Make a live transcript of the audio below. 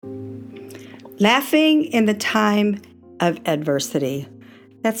Laughing in the time of adversity.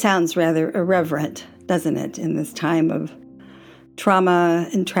 That sounds rather irreverent, doesn't it, in this time of trauma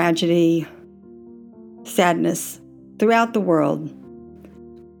and tragedy, sadness throughout the world.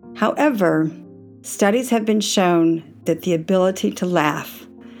 However, studies have been shown that the ability to laugh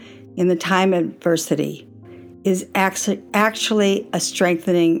in the time of adversity is actually a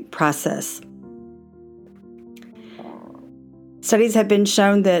strengthening process. Studies have been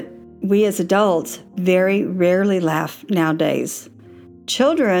shown that we as adults very rarely laugh nowadays.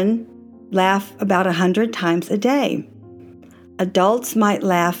 Children laugh about 100 times a day. Adults might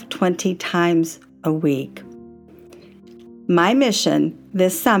laugh 20 times a week. My mission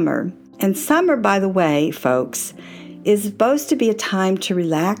this summer, and summer, by the way, folks, is supposed to be a time to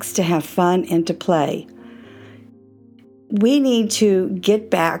relax, to have fun, and to play. We need to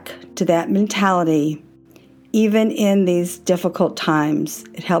get back to that mentality even in these difficult times.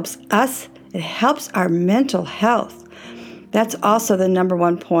 It helps us, it helps our mental health. That's also the number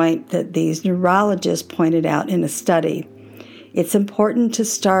one point that these neurologists pointed out in a study. It's important to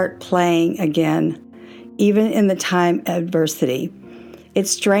start playing again, even in the time of adversity. It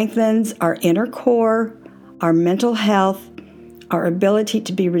strengthens our inner core, our mental health, our ability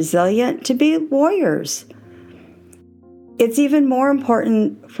to be resilient, to be warriors. It's even more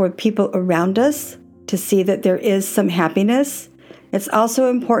important for people around us to see that there is some happiness. It's also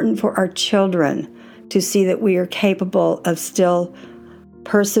important for our children to see that we are capable of still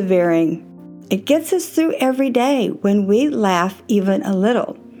persevering. It gets us through every day when we laugh even a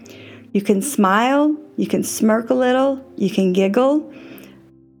little. You can smile, you can smirk a little, you can giggle.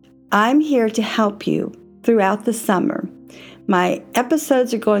 I'm here to help you throughout the summer. My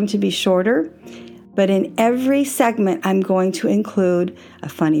episodes are going to be shorter, but in every segment I'm going to include a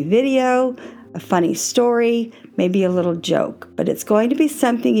funny video, a funny story, maybe a little joke, but it's going to be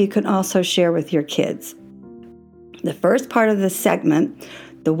something you can also share with your kids. The first part of this segment,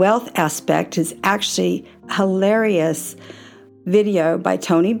 the wealth aspect, is actually a hilarious video by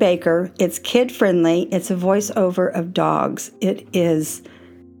Tony Baker. It's kid-friendly. It's a voiceover of dogs. It is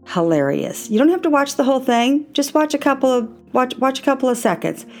hilarious. You don't have to watch the whole thing. Just watch a couple of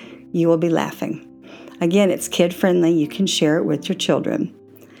seconds. You will be laughing. Again, it's kid-friendly. You can share it with your children.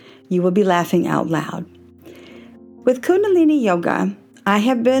 You will be laughing out loud. With Kundalini Yoga, I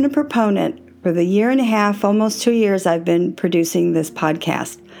have been a proponent for the year and a half, almost 2 years I've been producing this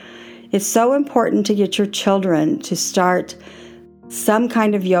podcast. It's so important to get your children to start some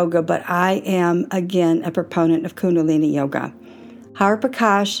kind of yoga, but I am, again, a proponent of Kundalini Yoga. Har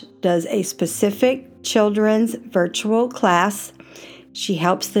Prakash does a specific children's virtual class. She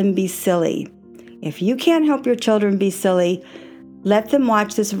helps them be silly. If you can't help your children be silly, let them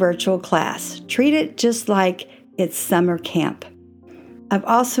watch this virtual class. Treat it just like it's summer camp. I've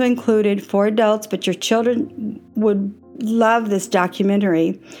also included for adults, but your children would love this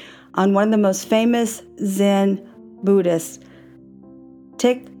documentary on one of the most famous Zen Buddhists,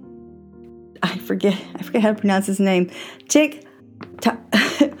 I forget how to pronounce his name. We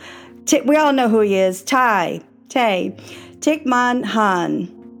all know who he is. Thich Nhat Hanh.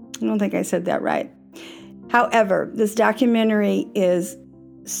 I don't think I said that right. However, this documentary is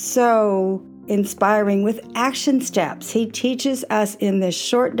so inspiring with action steps. He teaches us in this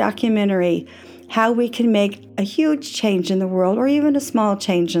short documentary how we can make a huge change in the world, or even a small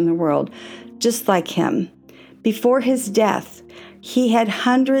change in the world, just like him. Before his death, he had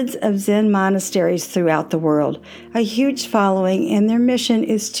hundreds of Zen monasteries throughout the world, a huge following, and their mission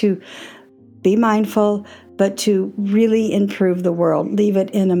is to be mindful, but to really improve the world, leave it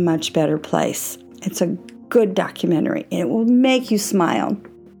in a much better place. It's a good documentary, and it will make you smile.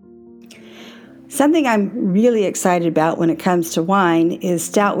 Something I'm really excited about when it comes to wine is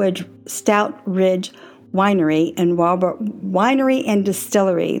Stout Ridge Winery and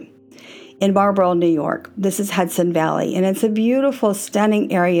Distillery in Marlborough, New York. This is Hudson Valley, and it's a beautiful,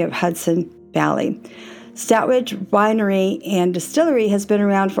 stunning area of Hudson Valley. Stout Ridge Winery and Distillery has been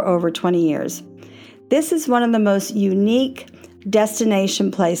around for over 20 years. This is one of the most unique destination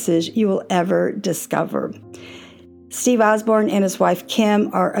places you will ever discover. Steve Osborne and his wife Kim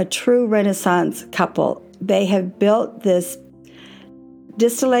are a true Renaissance couple. They have built this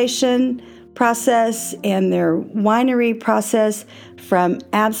distillation process and their winery process from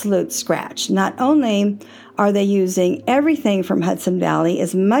absolute scratch. Not only are they using everything from Hudson Valley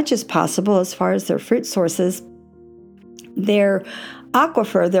as much as possible as far as their fruit sources, their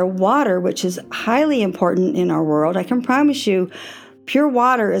aquifer, their water, which is highly important in our world. I can promise you, pure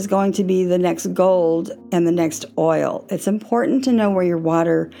water is going to be the next gold and the next oil. It's important to know where your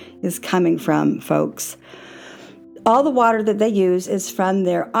water is coming from, folks. all the water that they use is from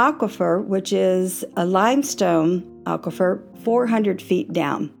their aquifer, which is a limestone aquifer 400 feet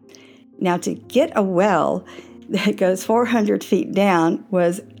down. Now, to get a well that goes 400 feet down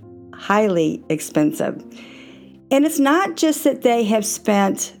was highly expensive. And it's not just that they have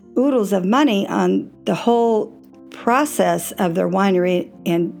spent oodles of money on the whole process of their winery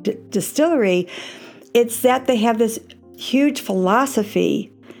and distillery. It's that they have this huge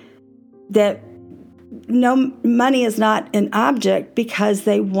philosophy that no money is not an object, because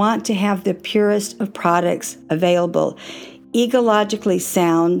they want to have the purest of products available, ecologically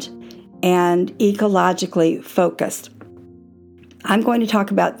sound and ecologically focused. I'm going to talk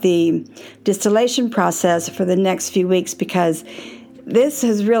about the distillation process for the next few weeks, because this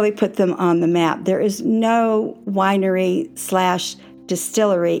has really put them on the map. There is no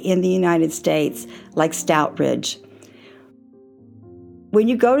winery/distillery in the United States like Stoutridge. When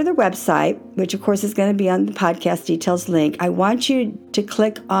you go to the website, which of course is going to be on the podcast details link, I want you to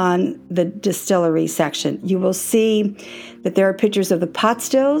click on the distillery section. You will see that there are pictures of the pot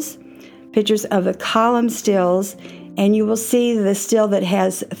stills, pictures of the column stills, and you will see the still that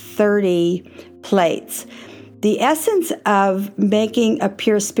has 30 plates. The essence of making a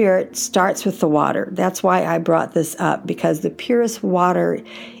pure spirit starts with the water. That's why I brought this up, because the purest water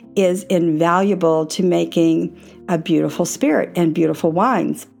is invaluable to making a beautiful spirit and beautiful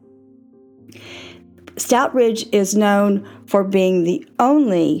wines. Stoutridge is known for being the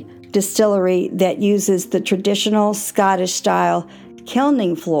only distillery that uses the traditional Scottish style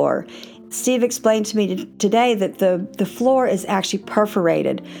kilning floor. Steve explained to me today that the floor is actually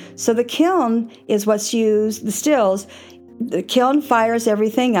perforated. So the kiln is what's used, the stills. The kiln fires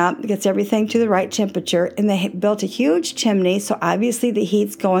everything up, gets everything to the right temperature, and they built a huge chimney, so obviously the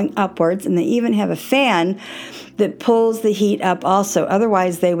heat's going upwards, and they even have a fan that pulls the heat up also.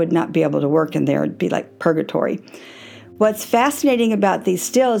 Otherwise, they would not be able to work in there. It'd be like purgatory. What's fascinating about these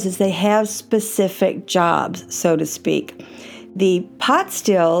stills is they have specific jobs, so to speak. The pot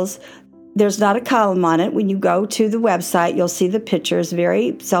stills, there's not a column on it. When you go to the website, you'll see the pictures,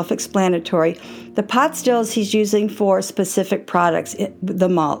 very self-explanatory. The pot stills he's using for specific products, the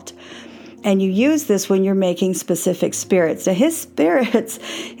malt. And you use this when you're making specific spirits. Now, his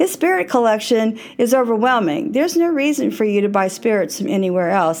spirit collection is overwhelming. There's no reason for you to buy spirits from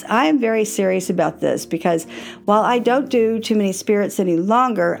anywhere else. I am very serious about this, because while I don't do too many spirits any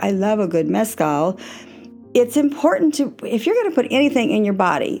longer, I love a good mezcal. It's important to, if you're going to put anything in your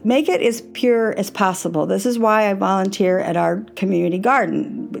body, make it as pure as possible. This is why I volunteer at our community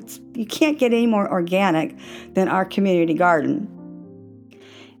garden. You can't get any more organic than our community garden.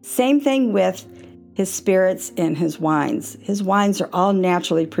 Same thing with his spirits and his wines. His wines are all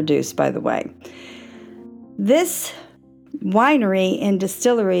naturally produced, by the way. This winery and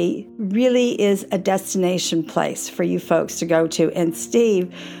distillery really is a destination place for you folks to go to. And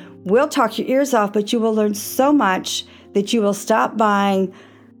Steve, we'll talk your ears off, but you will learn so much that you will stop buying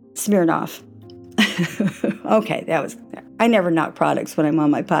Smirnoff. Okay, I never knock products when I'm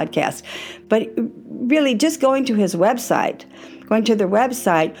on my podcast. But really, just going to his website, going to their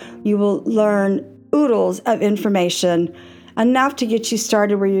website, you will learn oodles of information, enough to get you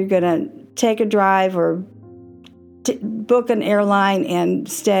started where you're going to take a drive or book an airline and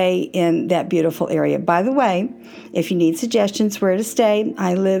stay in that beautiful area. By the way, if you need suggestions where to stay,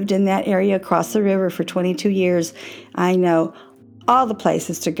 I lived in that area across the river for 22 years. I know all the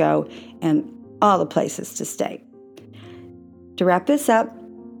places to go and all the places to stay. To wrap this up,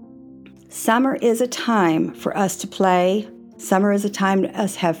 summer is a time for us to play. Summer is a time to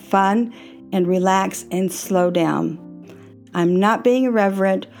us have fun and relax and slow down. I'm not being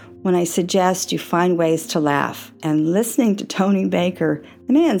irreverent when I suggest you find ways to laugh. And listening to Tony Baker,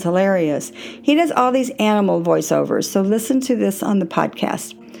 the man's hilarious. He does all these animal voiceovers, so listen to this on the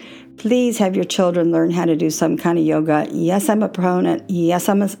podcast. Please have your children learn how to do some kind of yoga. Yes, I'm a proponent. Yes,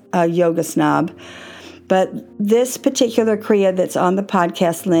 I'm a yoga snob. But this particular Kriya that's on the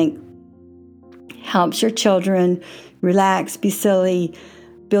podcast link helps your children relax, be silly,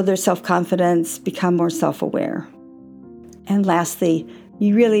 build their self-confidence, become more self-aware. And lastly,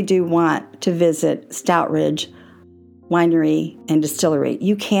 you really do want to visit Stoutridge Winery and Distillery.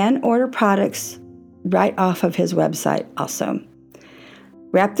 You can order products right off of his website also.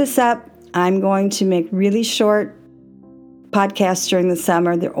 Wrap this up. I'm going to make really short podcasts during the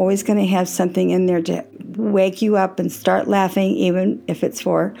summer. They're always going to have something in there to wake you up and start laughing, even if it's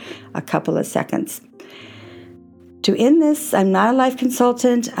for a couple of seconds. To end this, I'm not a life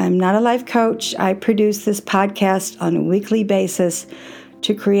consultant. I'm not a life coach. I produce this podcast on a weekly basis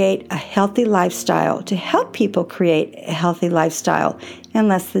to create a healthy lifestyle, to help people create a healthy lifestyle in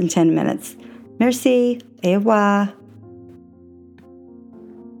less than 10 minutes. Merci, au revoir.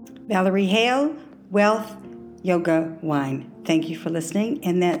 Valerie Hale, Wealth Yoga Wine. Thank you for listening.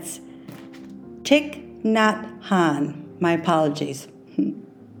 And that's Thich Nhat Hanh. My apologies.